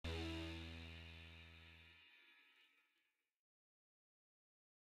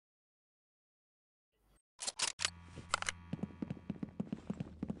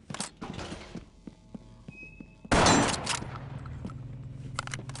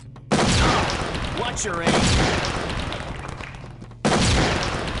Watch your aim.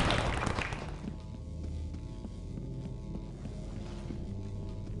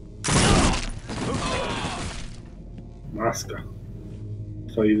 Maska.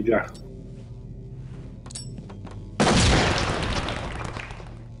 Stoi w drzwiach.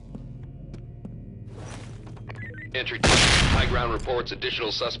 Entry team. High ground reports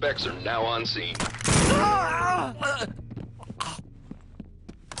additional suspects are now on scene.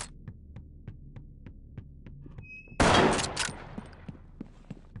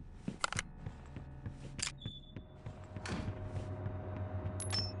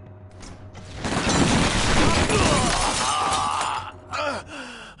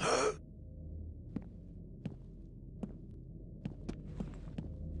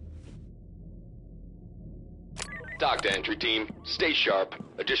 Dock to entry team. Stay sharp.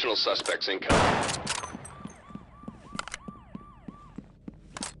 Additional suspects incoming.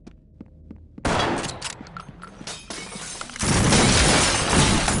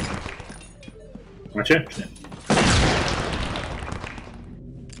 Macie? Czy nie?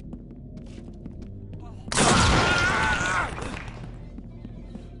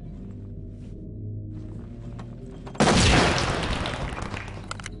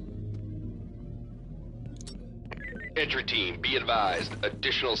 Entry team, be advised.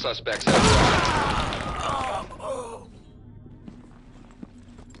 Additional suspects have arrived.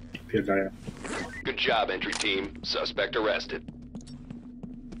 Pierdaję. Good job, entry team. Suspect arrested.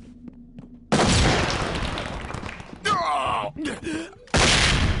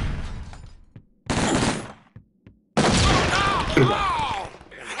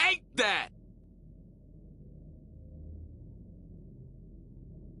 Hate that.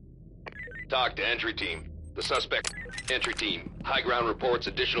 Talk to entry team. The suspect. Entry team. High ground reports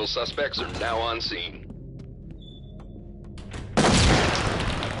additional suspects are now on scene.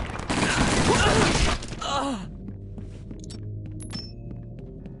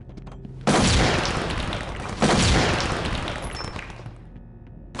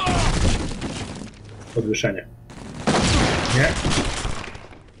 Podwyższenie. Nie?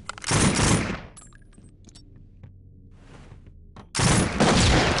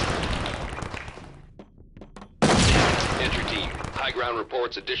 Entry team. High ground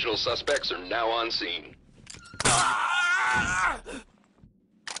reports additional suspects are now on scene.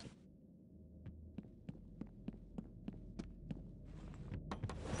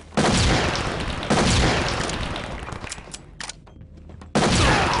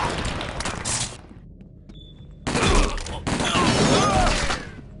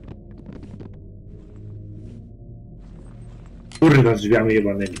 Kurwa z drzwiami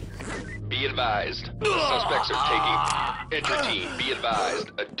jebanymi. Be advised. The suspects are taking... Entry team, be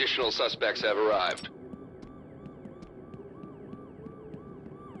advised. Additional suspects have arrived.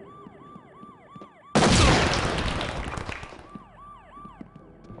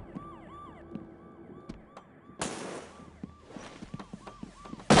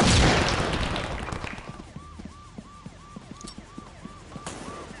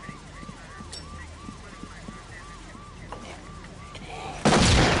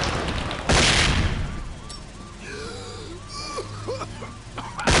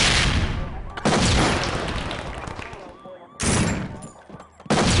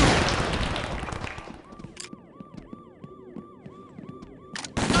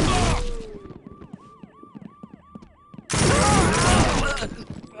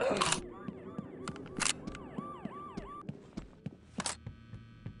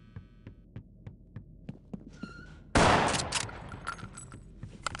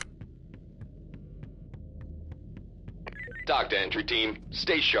 Dock to entry team.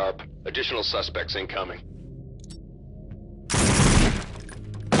 Stay sharp. Additional suspects incoming.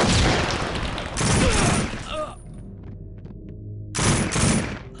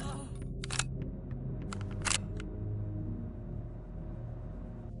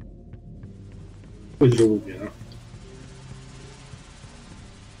 Pójdź do lubię, no.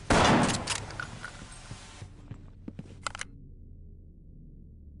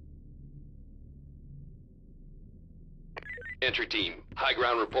 Entry team. High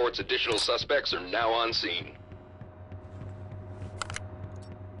ground reports additional suspects are now on scene.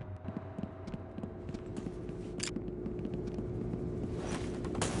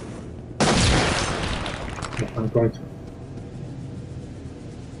 Na samym końcu.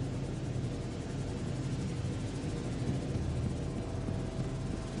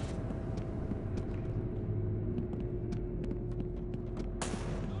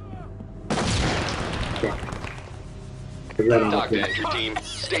 Dock to entry team.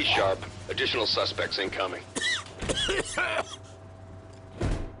 Stay sharp. Additional suspects incoming.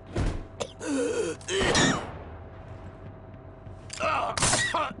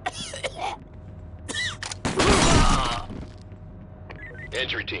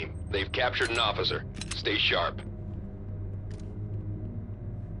 team. They've captured an officer. Stay sharp.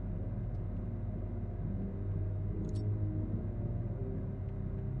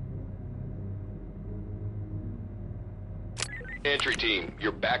 Entry team,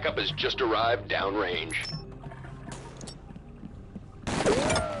 your backup has just arrived downrange.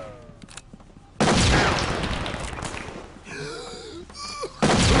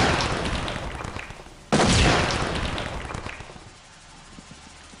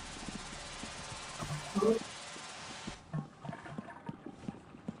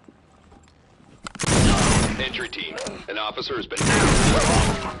 Entry team, an officer has been...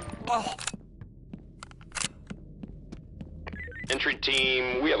 Entry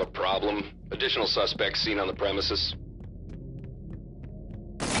team, we have a problem. Additional suspects seen on the premises.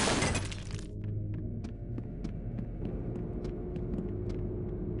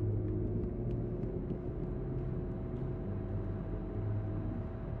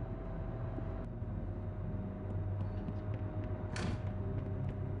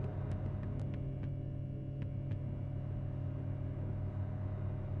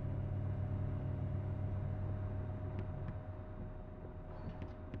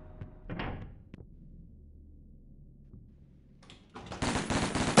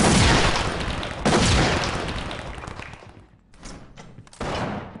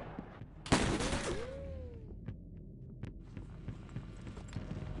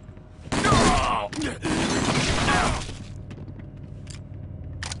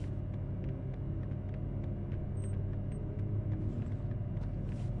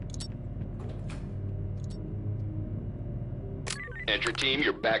 Entry team,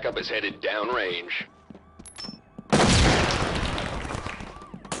 your backup is headed downrange.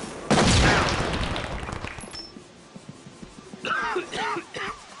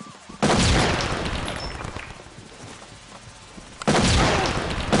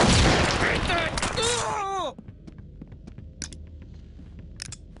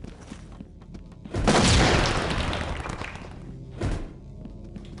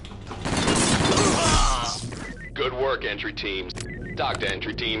 Good work, entry team. Talk to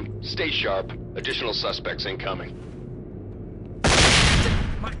entry team. Stay sharp. Additional suspects incoming.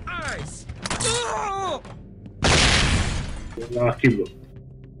 My eyes! Na kiblu.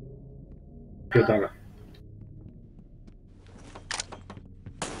 Pierdolę.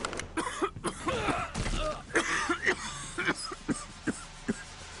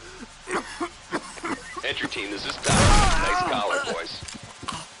 Entry team, this is Tom. Nice collar, boys.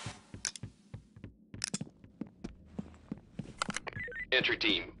 Entry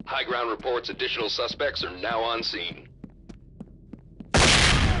team, high ground reports additional suspects are now on scene.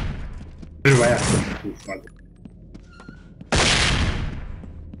 Kurwa, jak to tu wpadł?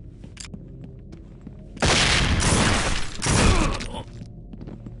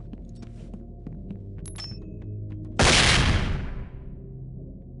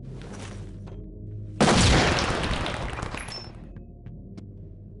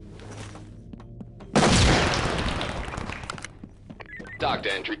 Talk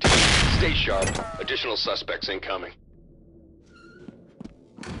to entry team. Stay sharp. Additional suspects incoming.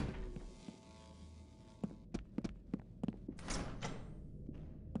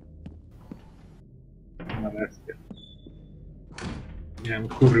 Nareszcie. Nie wiem,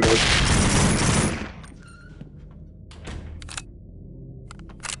 kurwa.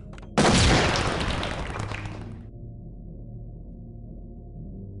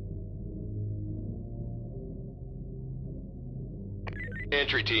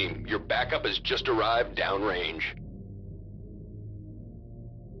 Entry team, your backup has just arrived downrange.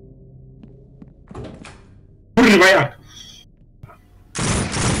 Kurwa, jak?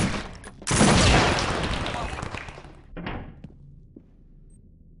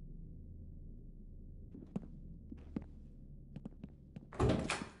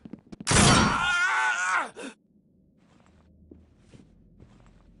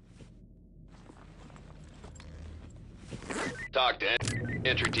 Talk to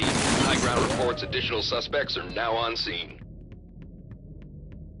entry team. High ground reports additional suspects are now on scene.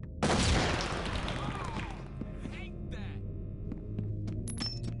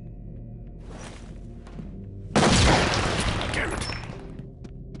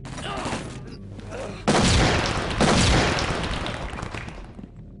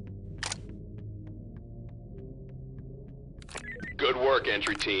 Good work,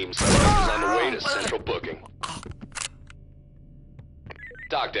 entry team. Suspect is on the way to central booking.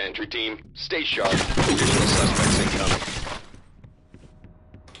 Talk to entry team. Stay sharp. Additional suspects incoming.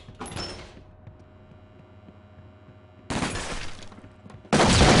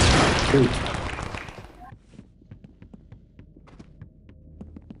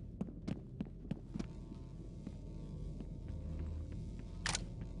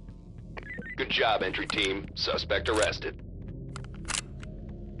 Good job, entry team. Suspect arrested.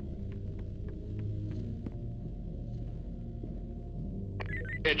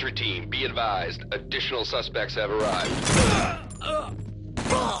 Entry team, be advised. Additional suspects have arrived.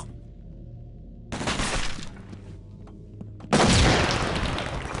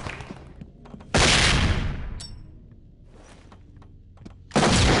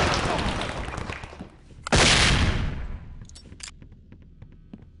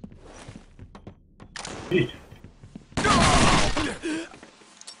 Így.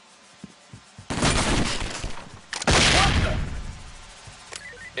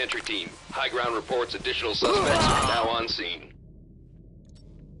 Entry team, high ground reports additional suspects are now on scene.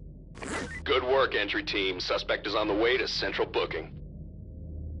 Good work, entry team. Suspect is on the way to central booking.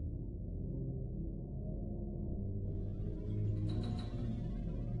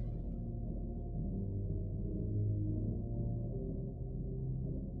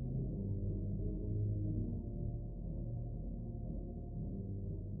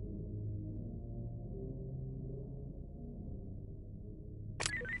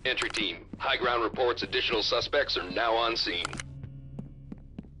 Entry team, high ground reports additional suspects are now on scene.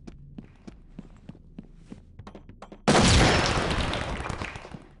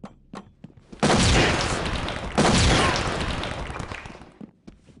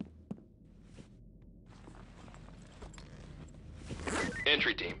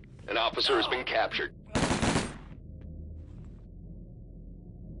 Entry team, an officer has been captured.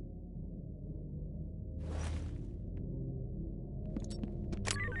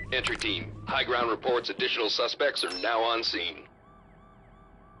 Entry team, high ground reports additional suspects are now on scene.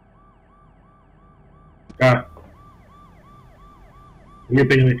 Tá. Nie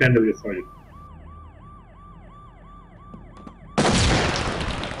będziemy ten do wysłali.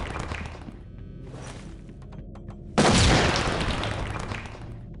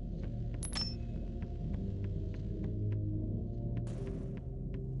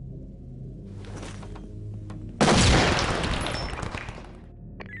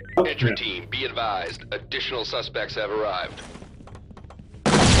 Entry team, be advised. Additional suspects have arrived.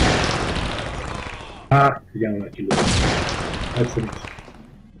 Ah, vediamo un attimo. Adesso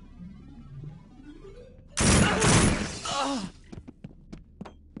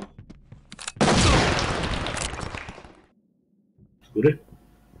Scure?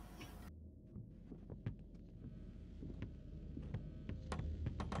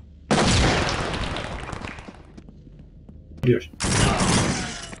 Dios.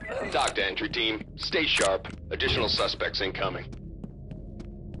 Talk to entry team. Stay sharp. Additional suspects incoming.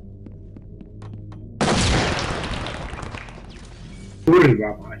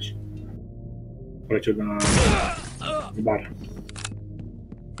 Kurwa mać. Poleciał na bar.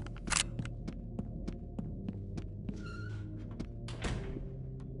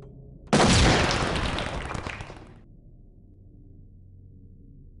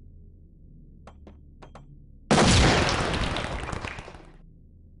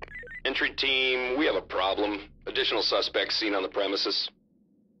 Entry team, we have a problem. Additional suspects seen on the premises.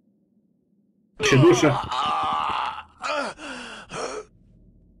 Się dusza.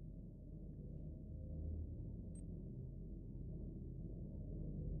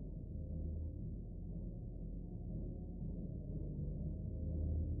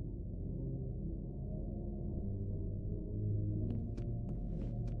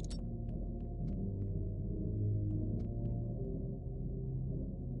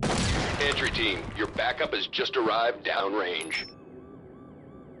 Entry team, your backup has just arrived downrange.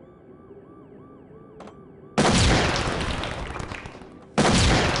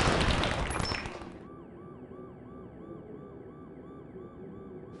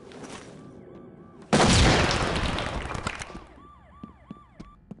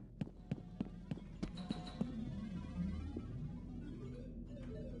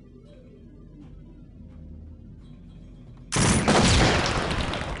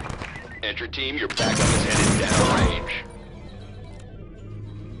 Entry team, your backup is headed downrange.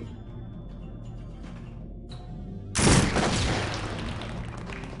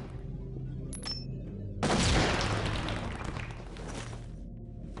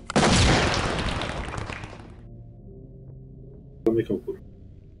 Zamykał kurwa.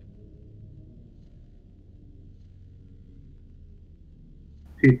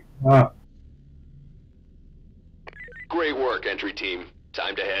 A, Great work, entry team.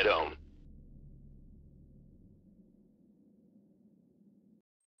 Time to head home.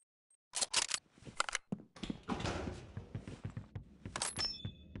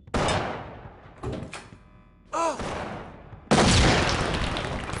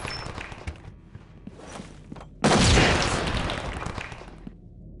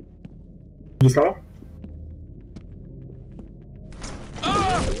 Została?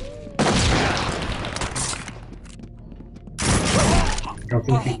 Tam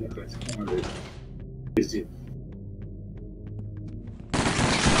to jest na koniec. Ale jest gdzie.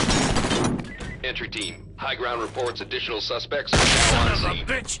 Entry team, high ground reports additional suspects are now on Son of a scene.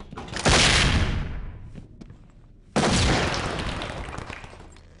 bitch!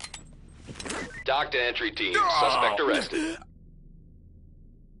 Dock to entry team, suspect arrested.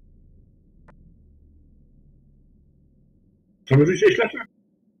 Zamierzycie ślepę?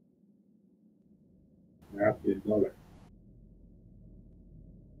 Ja pierdolę.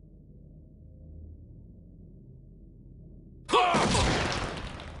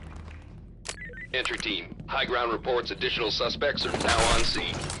 Entry team, high ground reports additional suspects are now on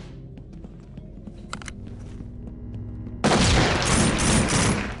scene.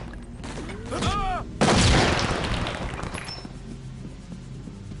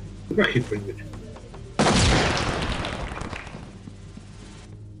 Chyba hit powinien być.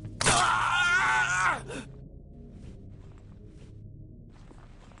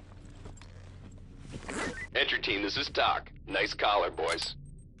 Entry team, this is Doc. Nice collar, boys.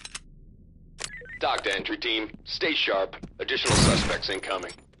 Doc to entry team, stay sharp. Additional suspects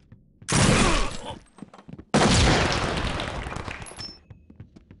incoming.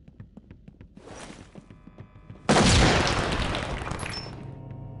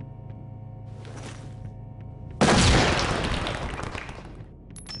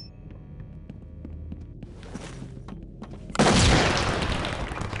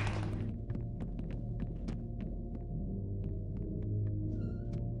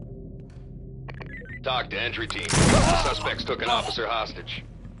 Doc to entry team. The suspects took an officer hostage.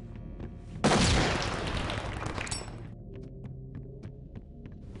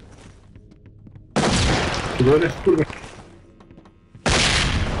 Chyba jest kurwa.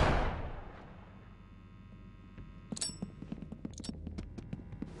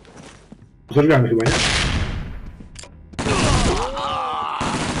 Zerwiamy chyba, nie?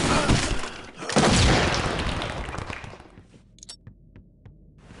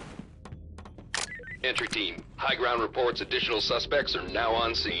 Entry team, high ground reports additional suspects are now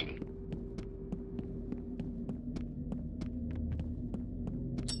on scene.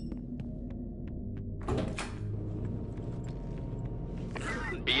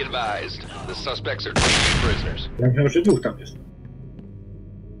 Be advised, the suspects are taking prisoners. Ja myślałem, że dwóch tam jest.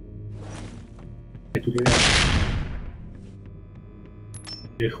 Nie, tutaj nie.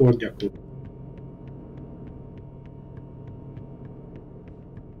 Nie, chłodnia, kurwa.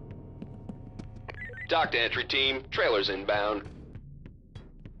 Dock to entry team, trailers inbound.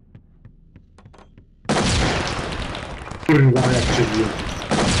 Kurwa, jak przebiłem.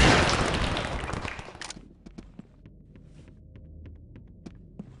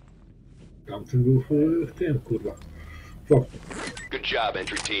 Tamten był w tym, kurwa. W oknie. Good job,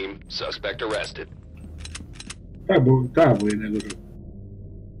 entry team. Suspect arrested. Tak, bo jednego, że...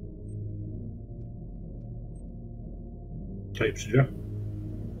 Czekaj, przy drzwiach?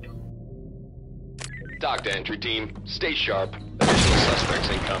 Dock to entry team, stay sharp. Additional suspects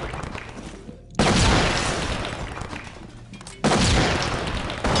incoming.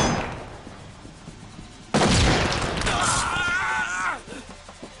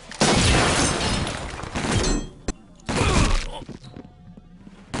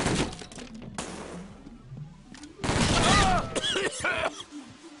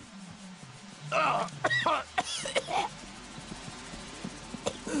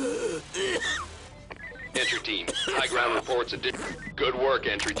 Entry team, high ground reports good work,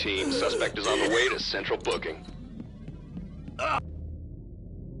 entry team. Suspect is on the way to central booking.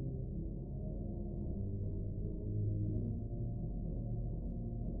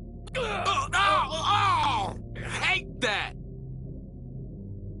 Oh! Hate that!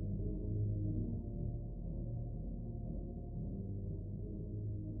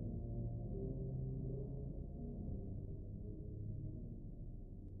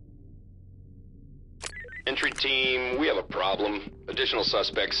 Entry team, we have a problem. Additional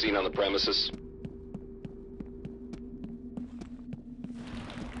suspects seen on the premises.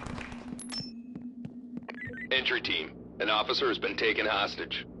 Entry team, an officer has been taken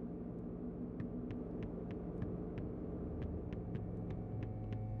hostage.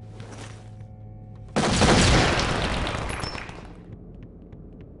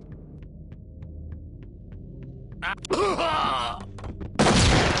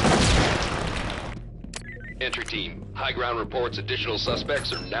 Entry team, high ground reports additional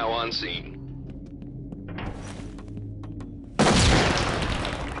suspects are now on scene.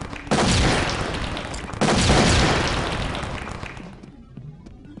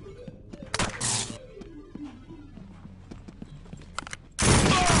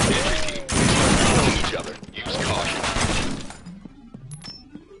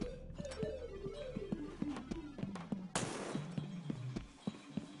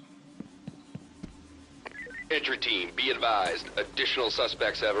 Entry team, be advised. Additional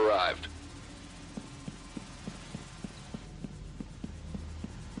suspects have arrived.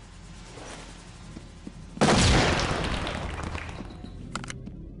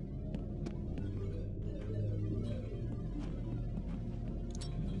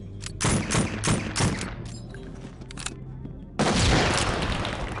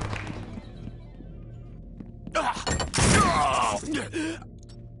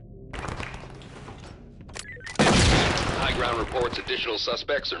 High ground reports additional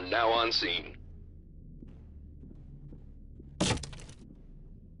suspects are now on scene.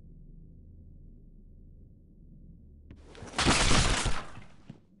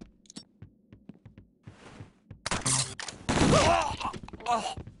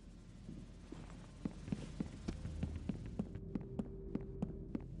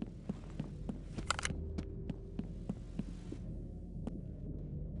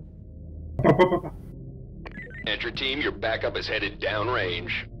 Entry team, your backup is headed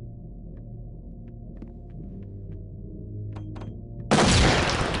downrange.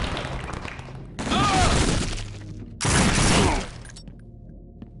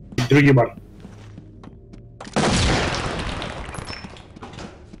 Drugi bar.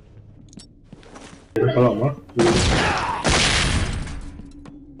 Paloma.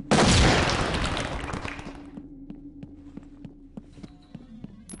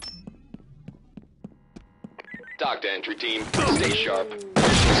 Dock to entry team. Stay sharp.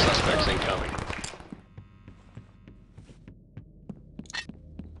 Additional suspects incoming.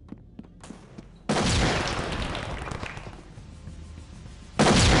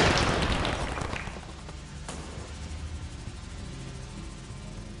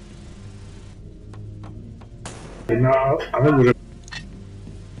 No, a ver, może...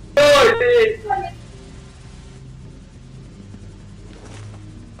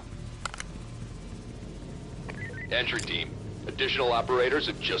 Entry team. Additional operators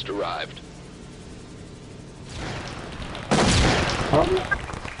have just arrived.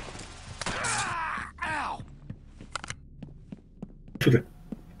 Ow! Tutaj.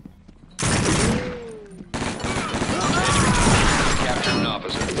 Capture an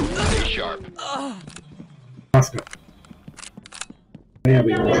officer. Stay sharp. Maska. Ja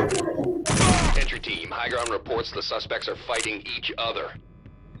wiem. Entry team. High ground reports the suspects are fighting each other.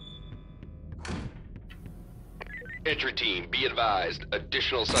 Entry team, be advised.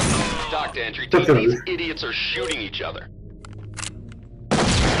 Additional suspects. Dock to entry team. These idiots are shooting each other.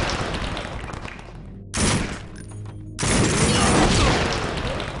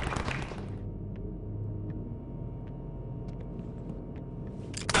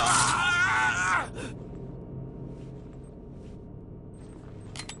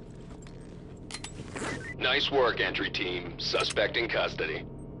 Nice work, entry team. Suspect in custody.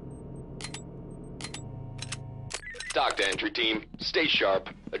 Dock to entry team. Stay sharp.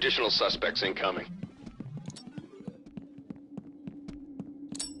 Additional suspects incoming.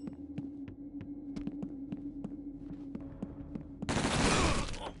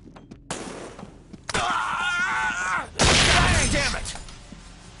 Damn it!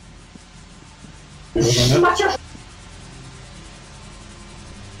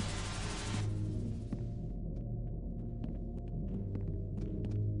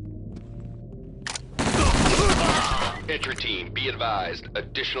 Entry team, be advised.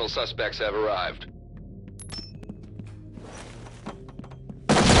 Additional suspects have arrived.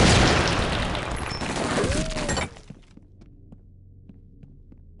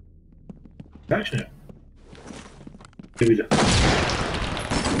 Tak czy nie? Nie widzę.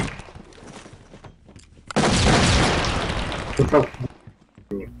 To tak.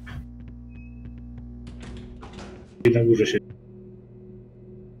 I na górze się.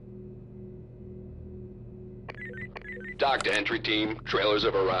 Dock to entry team. Trailers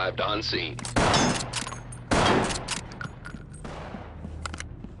have arrived on scene.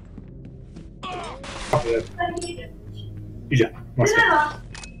 Idzie. Maska.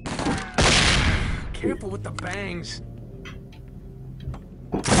 Careful with the bangs.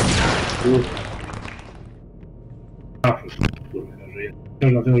 Kurwa, żyje.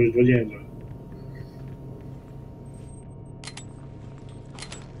 Na tym już 20.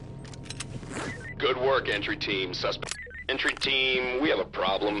 Good work, entry team. Entry team, we have a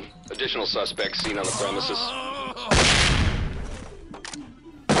problem. Additional suspects seen on the premises.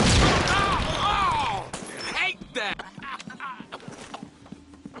 Hate that!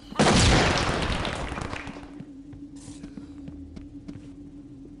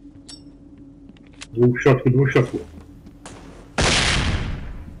 Dwóch w środku, dwóch w środku.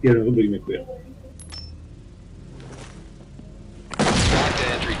 Jeden drugi dziękuję. Dock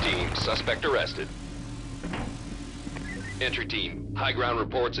to entry team. Suspect arrested. Entry team, high ground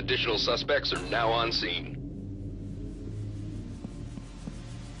reports additional suspects are now on scene.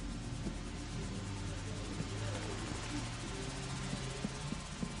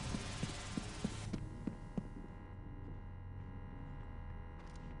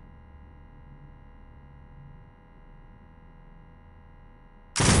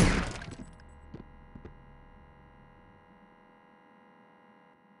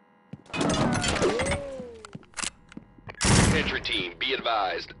 Entry team, be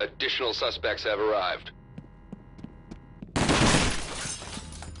advised, additional suspects have arrived.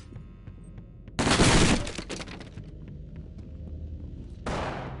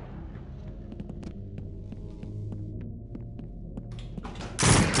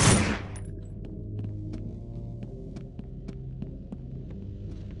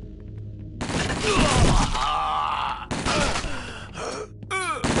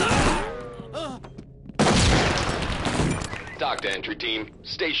 Dock to entry team.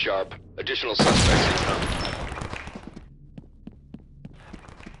 Stay sharp. Additional suspects incoming.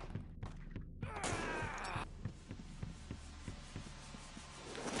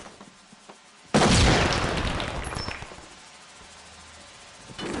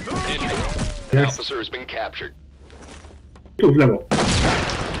 Entry. An Yes. officer has been captured. Tu w lewo.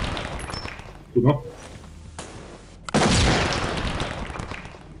 Tu no.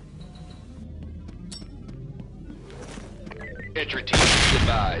 Entry team, be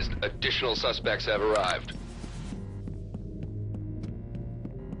advised. Additional suspects have arrived.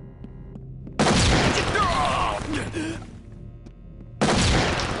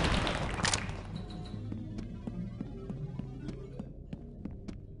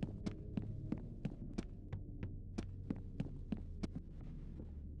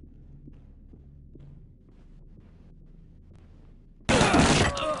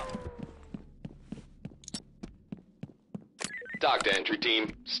 Dock to entry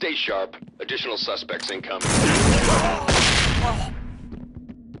team. Stay sharp. Additional suspects incoming.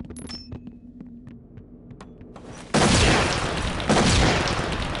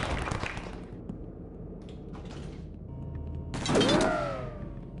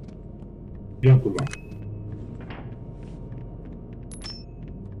 Gdzie on kurwa?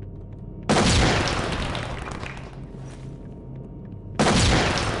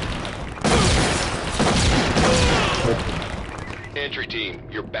 Entry team,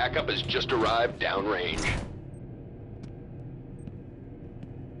 your backup has just arrived downrange.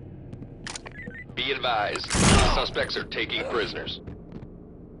 Be advised, suspects are taking prisoners.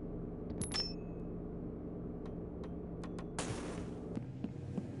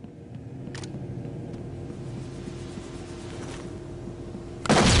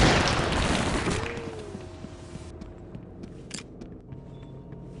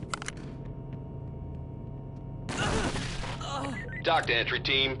 Dock to entry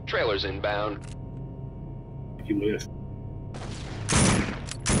team, trailers inbound. Kilo jest.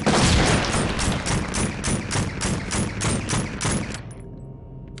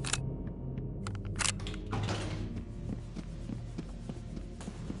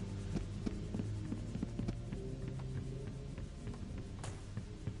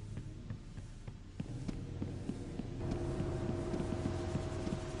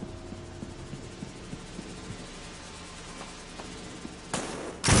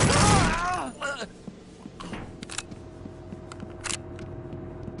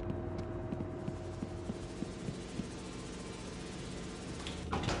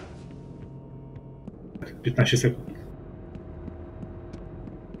 Tak, 15 sekund.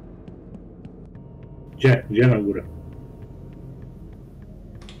 Gdzie? Gdzie na górę?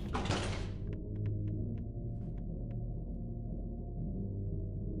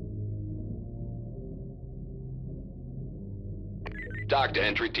 Dock to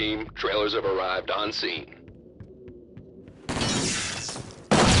entry team, trailers have arrived on scene.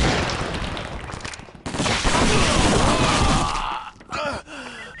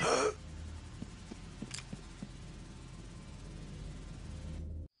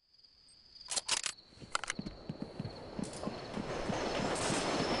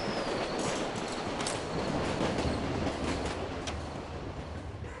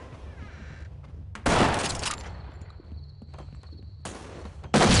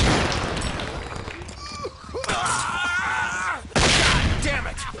 Damn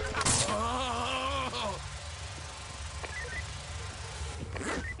it!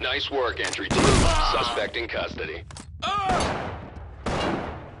 Nice work, entry team. Suspect in custody.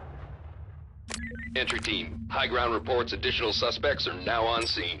 Entry team, high ground reports additional suspects are now on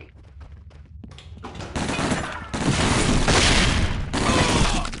scene.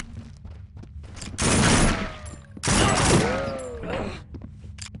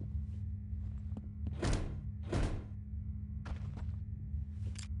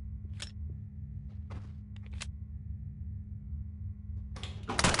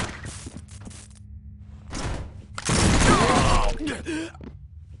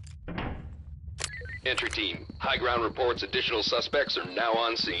 Entry team, high ground reports additional suspects are now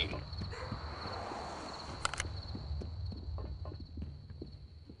on scene.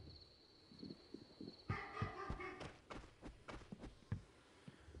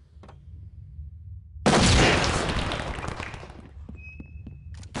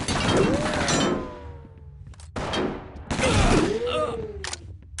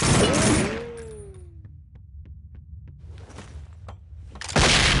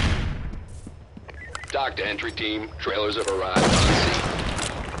 Dock to entry team, trailers have arrived on scene.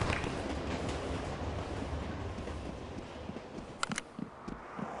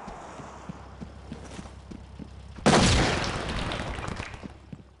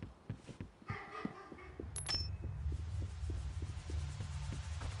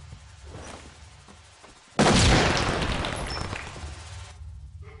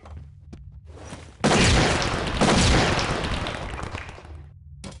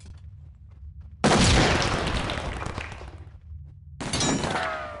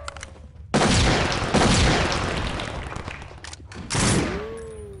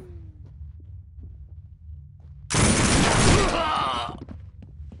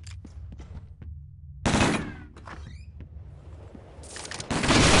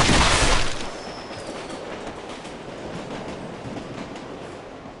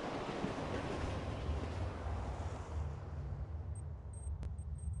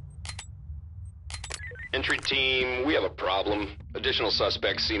 Entry team, we have a problem. Additional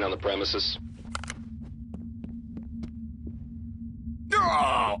suspects seen on the premises.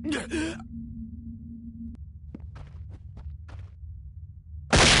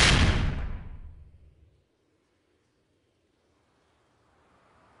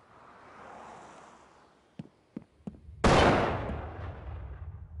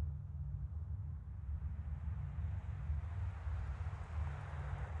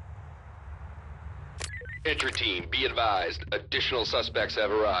 Entry team, be advised. Additional suspects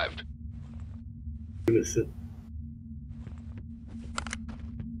have arrived. Listen.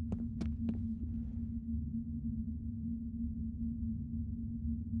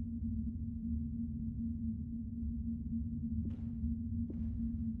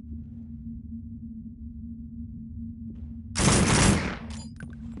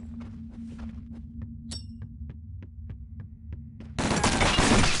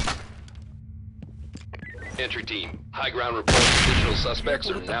 Entry team, high ground reports additional suspects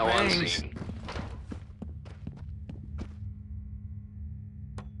are now on scene.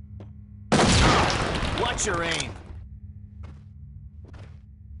 Watch your aim.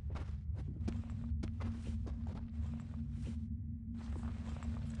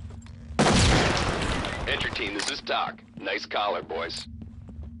 Entry team, this is Doc. Nice collar, boys.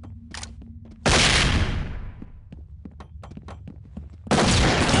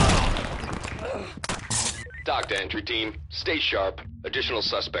 Doc to entry team, stay sharp. Additional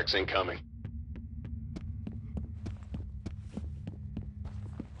suspects incoming.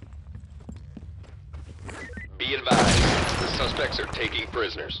 Be advised, the suspects are taking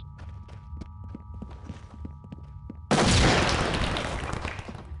prisoners.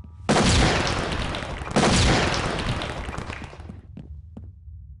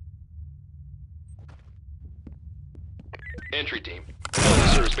 Entry team,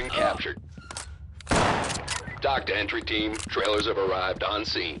 officer has been captured. Dock to entry team, trailers have arrived on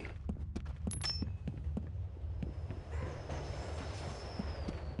scene.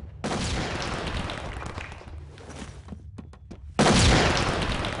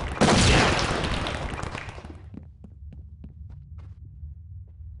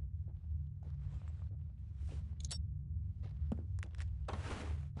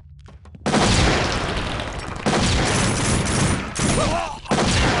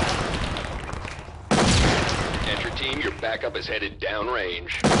 Entry team, your backup is headed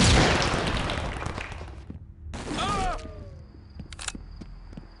downrange.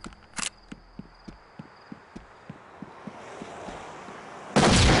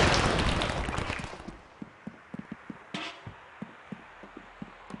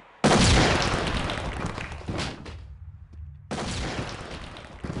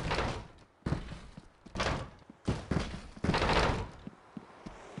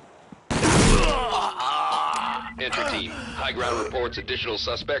 Entry team, high ground reports additional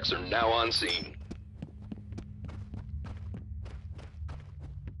suspects are now on scene.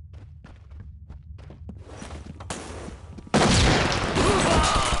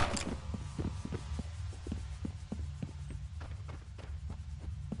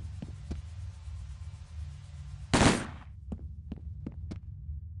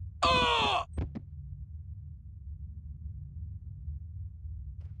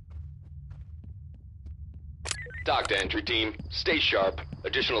 Dock to entry team. Stay sharp.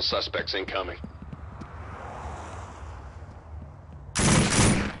 Additional suspects incoming.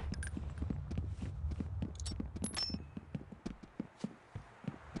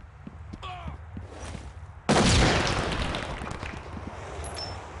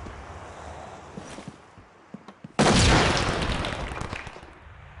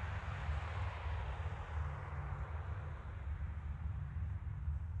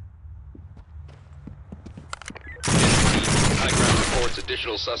 High ground reports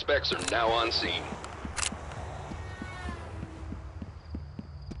additional suspects are now on scene.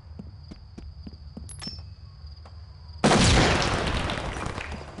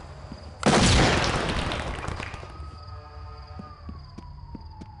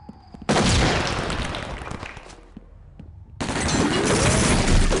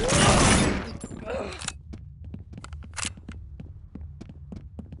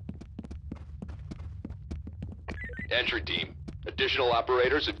 Entry team. Additional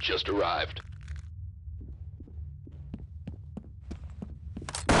operators have just arrived.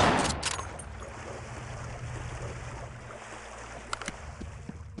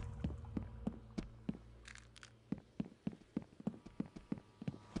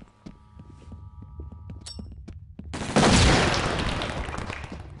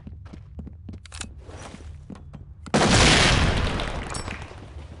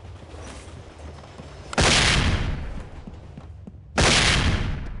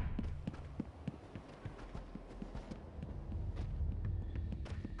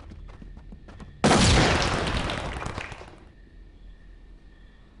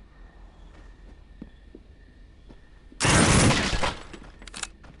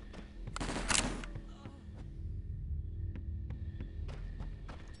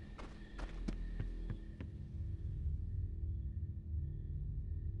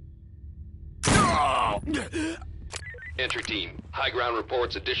 Entry team. High ground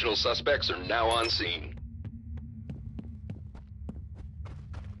reports additional suspects are now on scene.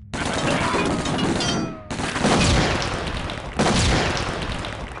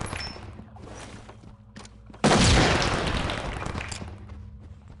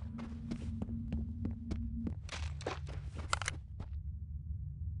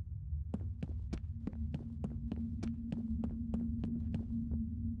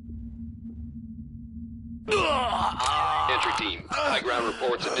 Entry team. High ground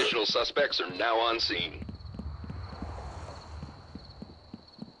reports additional suspects are now on scene.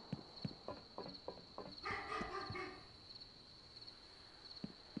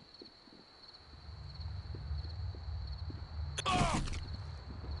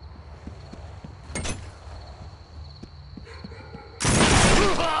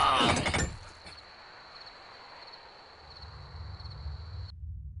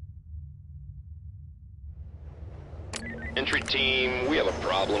 Entry team, we have a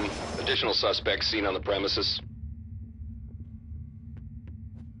problem. Additional suspects seen on the premises.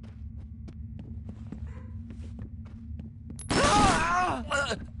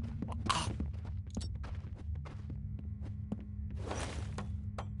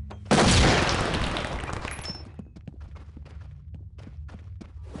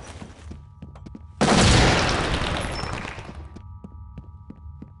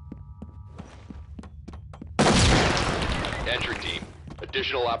 Entry team,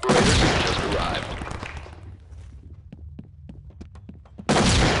 additional operators have just arrived.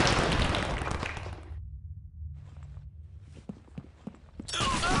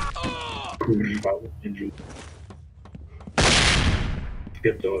 Kurwa, injury.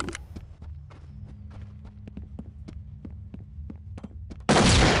 Pierdolę.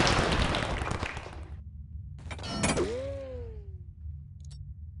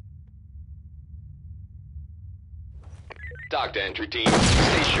 Dock to entry team,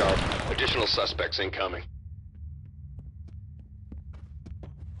 stay sharp. Additional suspects incoming.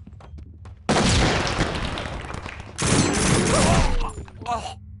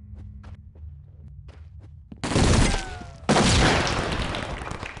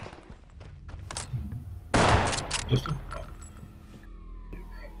 Dostał.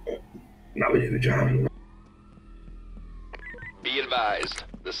 Nawet nie wiedziałem. Be advised,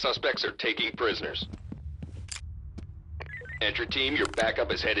 the suspects are taking prisoners. Entry team, your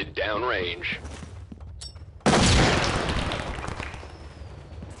backup is headed downrange.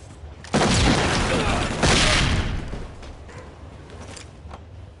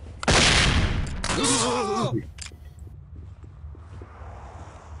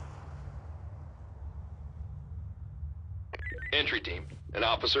 Entry team, an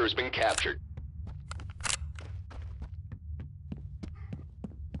officer has been captured.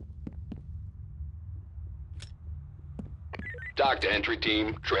 Dock to entry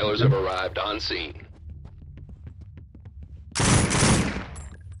team. Trailers have arrived on scene.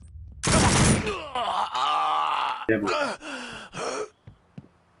 Jebał.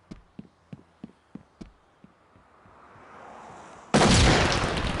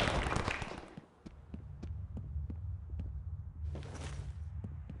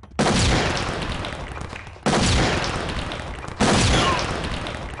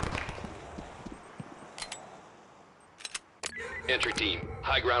 Entry team.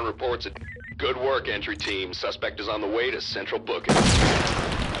 High ground reports it. Good work, entry team. Suspect is on the way to central booking.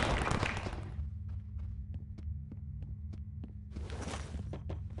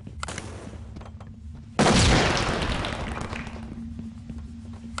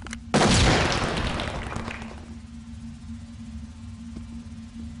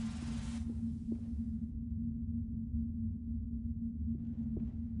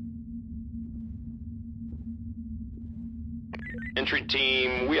 Entry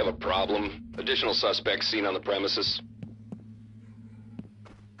team, we have a problem. Additional suspects seen on the premises.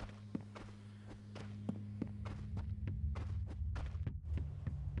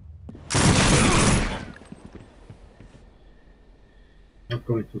 Na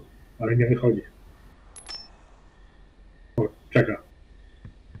końcu. Ale nie wychodzi. O, czeka.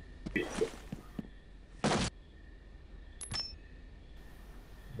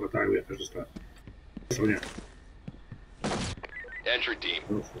 Bo tak, ja też zostałem. Co nie? Entry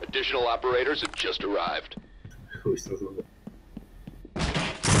team, additional operators have just arrived. Chuj z to znowu.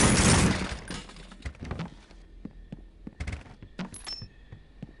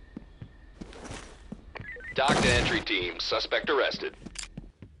 Dock to entry team. Suspect arrested.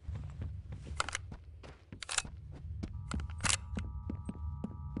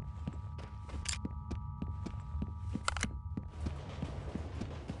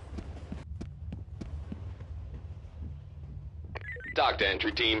 Dock to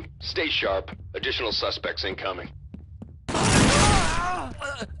entry team. Stay sharp. Additional suspects incoming.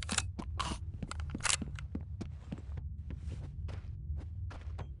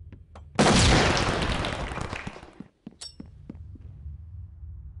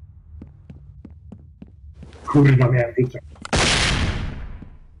 Kurwa, miałem rzucać.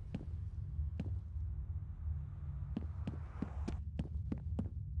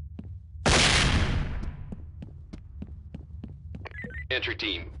 Entry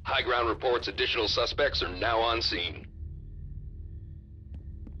team. High ground reports additional suspects are now on scene.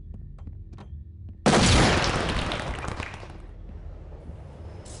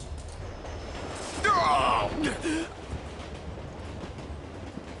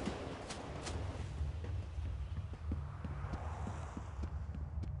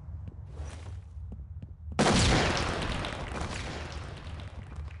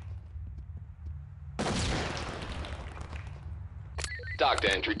 Dock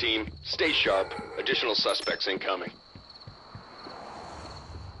to entry team. Stay sharp. Additional suspects incoming.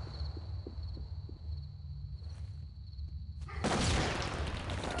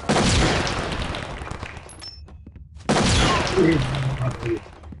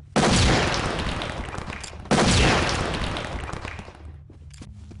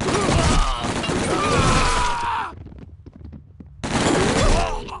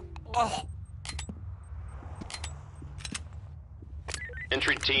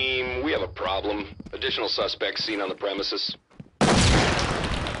 Entry team, we have a problem. Additional suspects seen on the premises.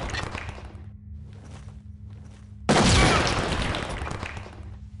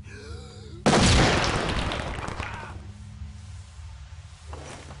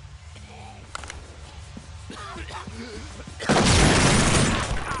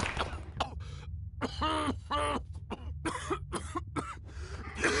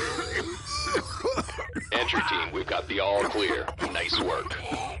 Entry team, we've got the all clear. Nice work.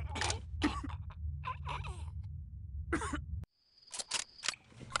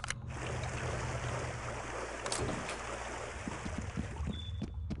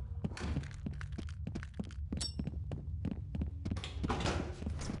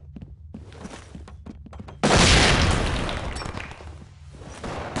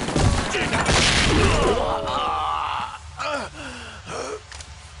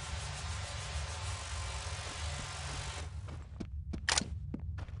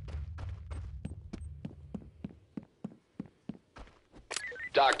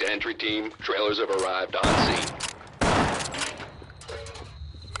 Dock to entry team. Trailers have arrived on scene.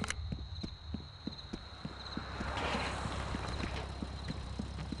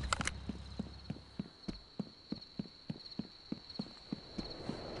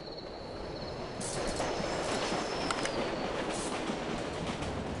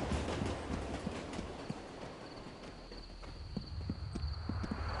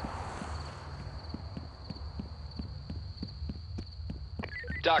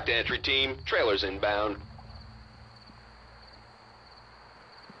 Dock to entry team. Trailers inbound.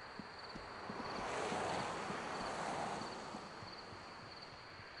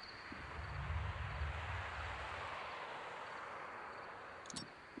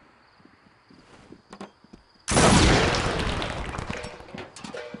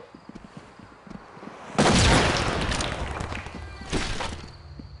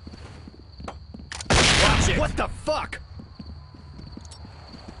 What the fuck?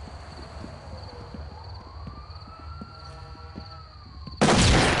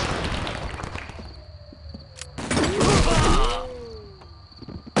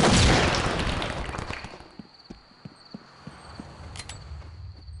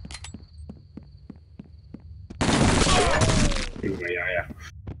 Yeah.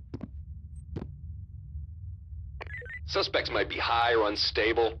 Suspects might be high or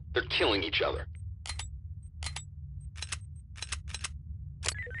unstable. They're killing each other.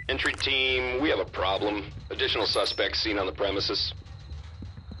 Entry team, we have a problem. Additional suspects seen on the premises.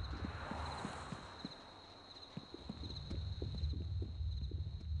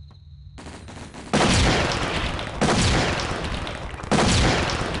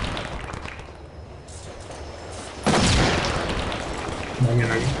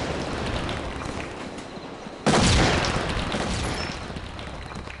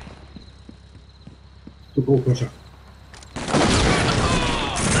 Tu kokosa.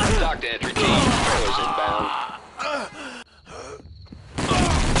 Dock to entry team. Trailers inbound.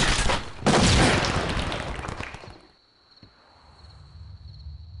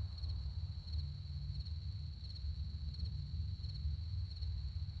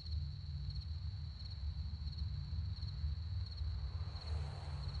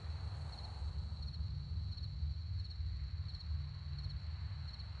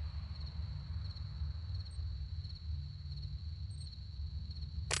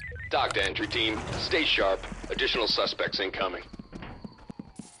 Dock to entry team. Stay sharp. Additional suspects incoming.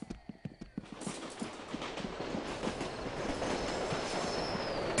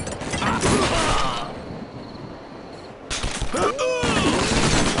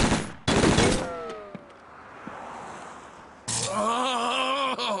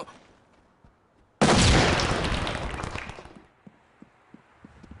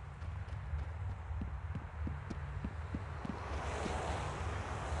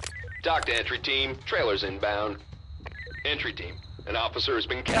 Dock to entry team. Trailers inbound. Entry team. An officer has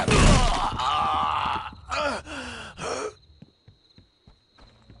been captured.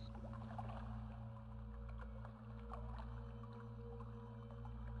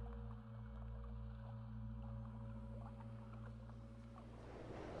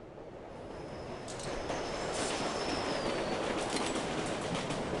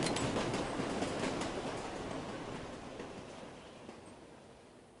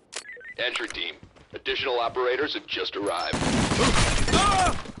 Entry team. Additional operators have just arrived.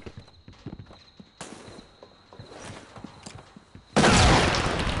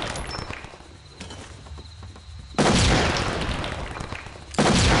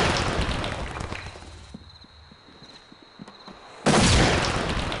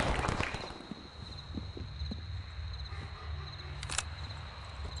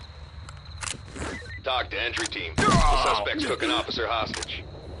 Dock to entry team. The suspects took an officer hostage.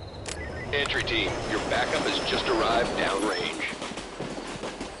 Entry team, your backup has just arrived downrange.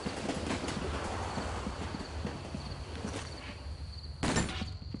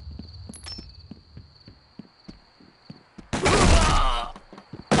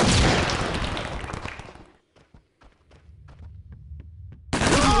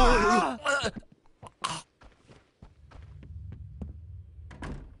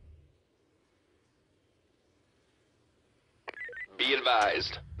 Be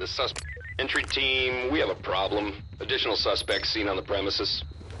advised, the suspect... Entry team, we have a problem. Additional suspects seen on the premises.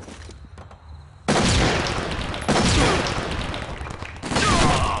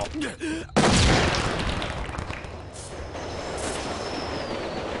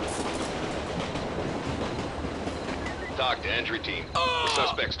 Dock to entry team. The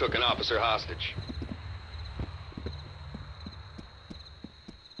suspects took an officer hostage.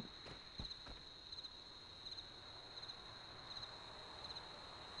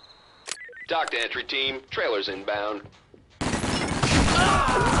 Dock to entry team. Trailers inbound.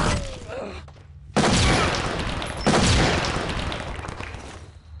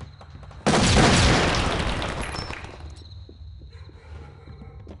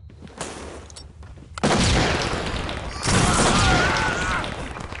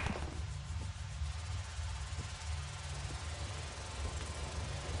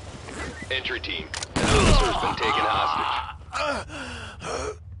 Entry team. An officer has been taken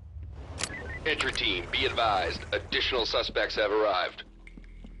hostage. Entry team, be advised. Additional suspects have arrived.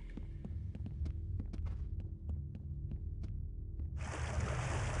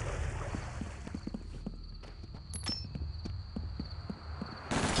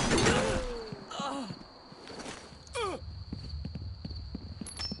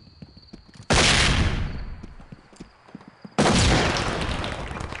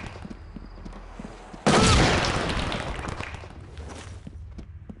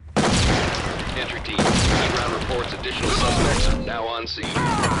 Entry team, high ground reports additional suspects are now on scene.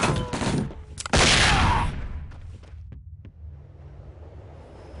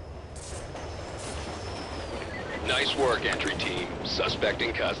 Nice work, entry team. Suspect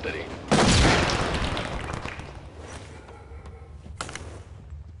in custody.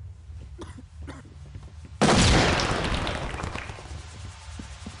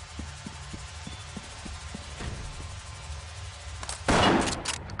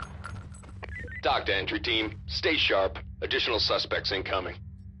 Dock to entry team. Stay sharp. Additional suspects incoming.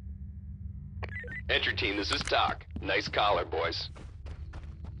 Entry team, this is Doc. Nice collar, boys.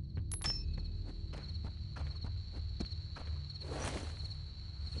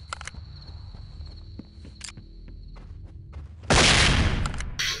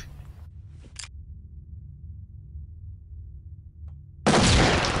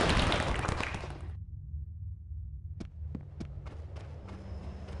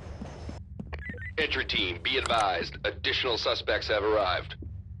 Entry team, be advised. Additional suspects have arrived.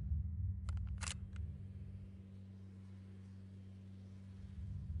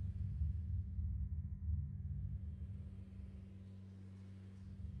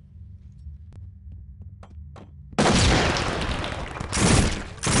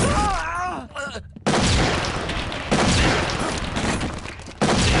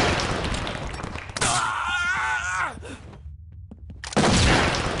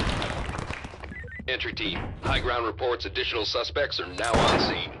 Entry team, high ground reports additional suspects are now on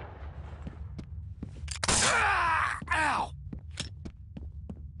scene. Ow!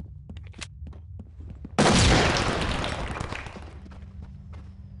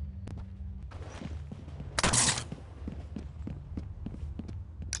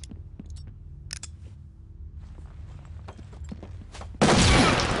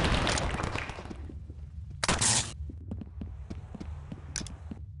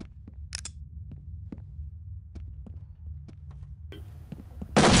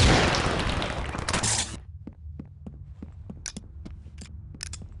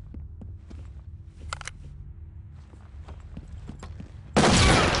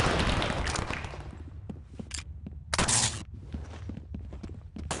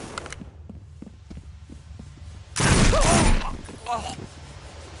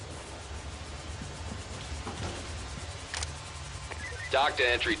 Dock to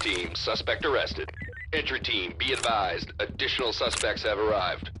entry team, suspect arrested. Entry team, be advised. Additional suspects have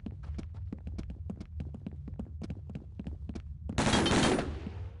arrived.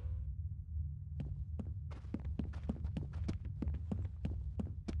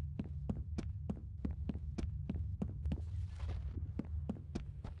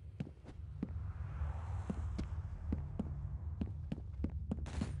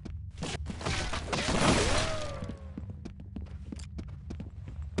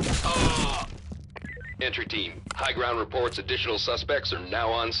 Entry team, high ground reports additional suspects are now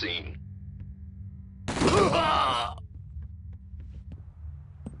on scene.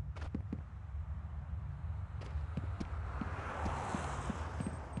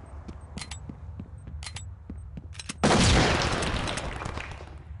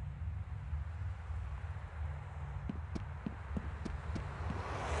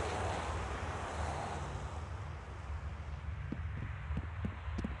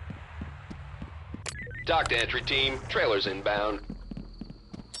 Dock to entry team, trailers inbound.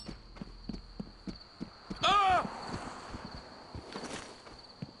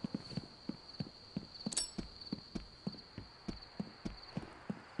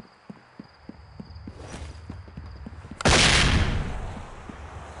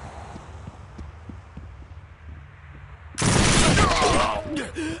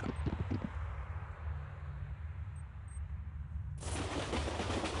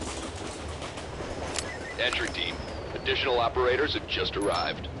 Entry team, additional operators have just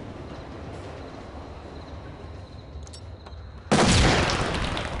arrived.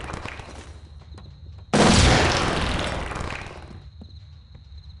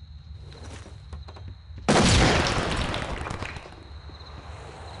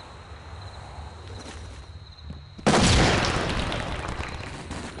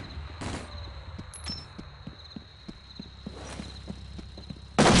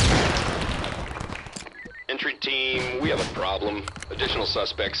 Entry team, we have a problem. Additional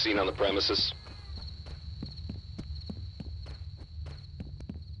suspects seen on the premises.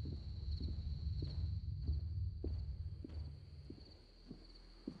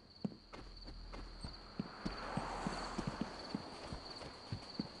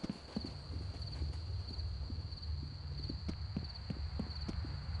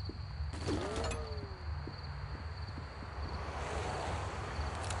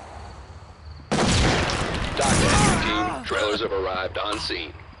 Entry team, trailers have arrived on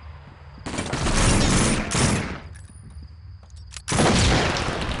scene.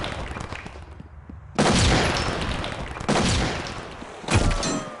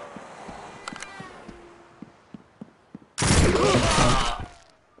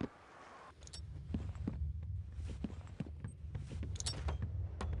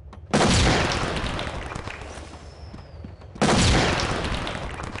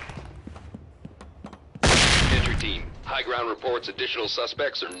 Entry team, high ground reports additional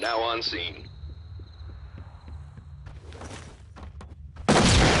suspects are now on scene.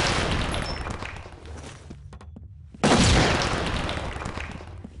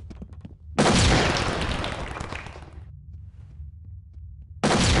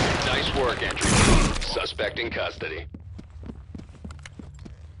 Nice work, entry team. Suspect in custody.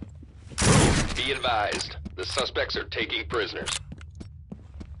 Be advised, the suspects are taking prisoners.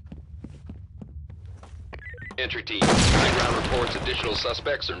 Entry team, high ground reports additional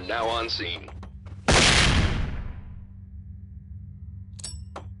suspects are now on scene.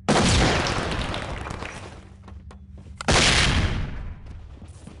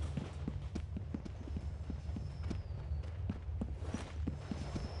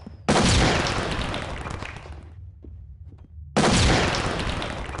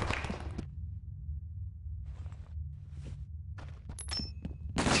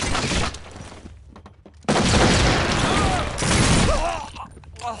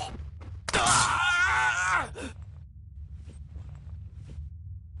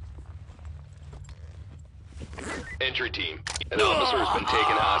 Entry team, an officer has been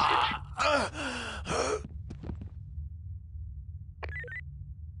taken hostage.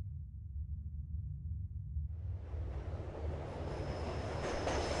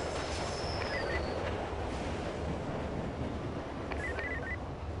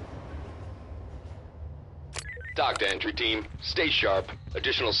 Talk to entry team. Stay sharp.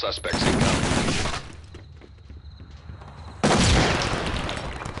 Additional suspects incoming.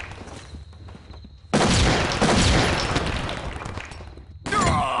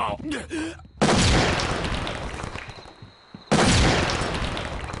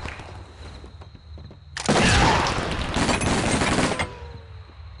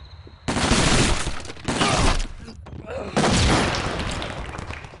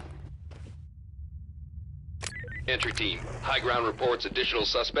 Entry team, high ground reports additional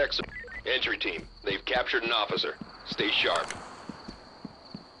suspects. Entry team, they've captured an officer. Stay sharp.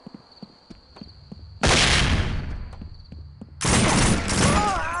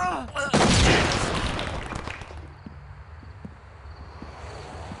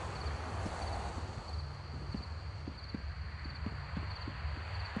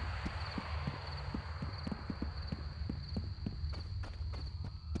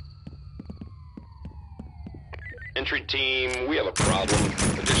 Entry team, we have a problem.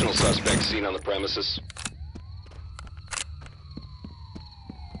 Additional suspects seen on the premises.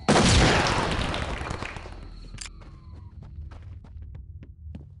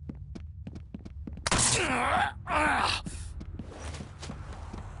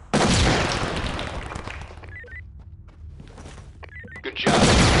 Good job,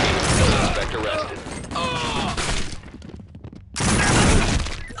 suspect arrested.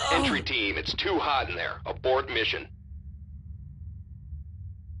 Entry team, it's too hot in there. Abort mission.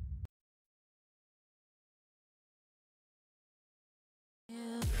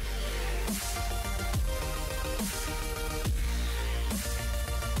 Yeah.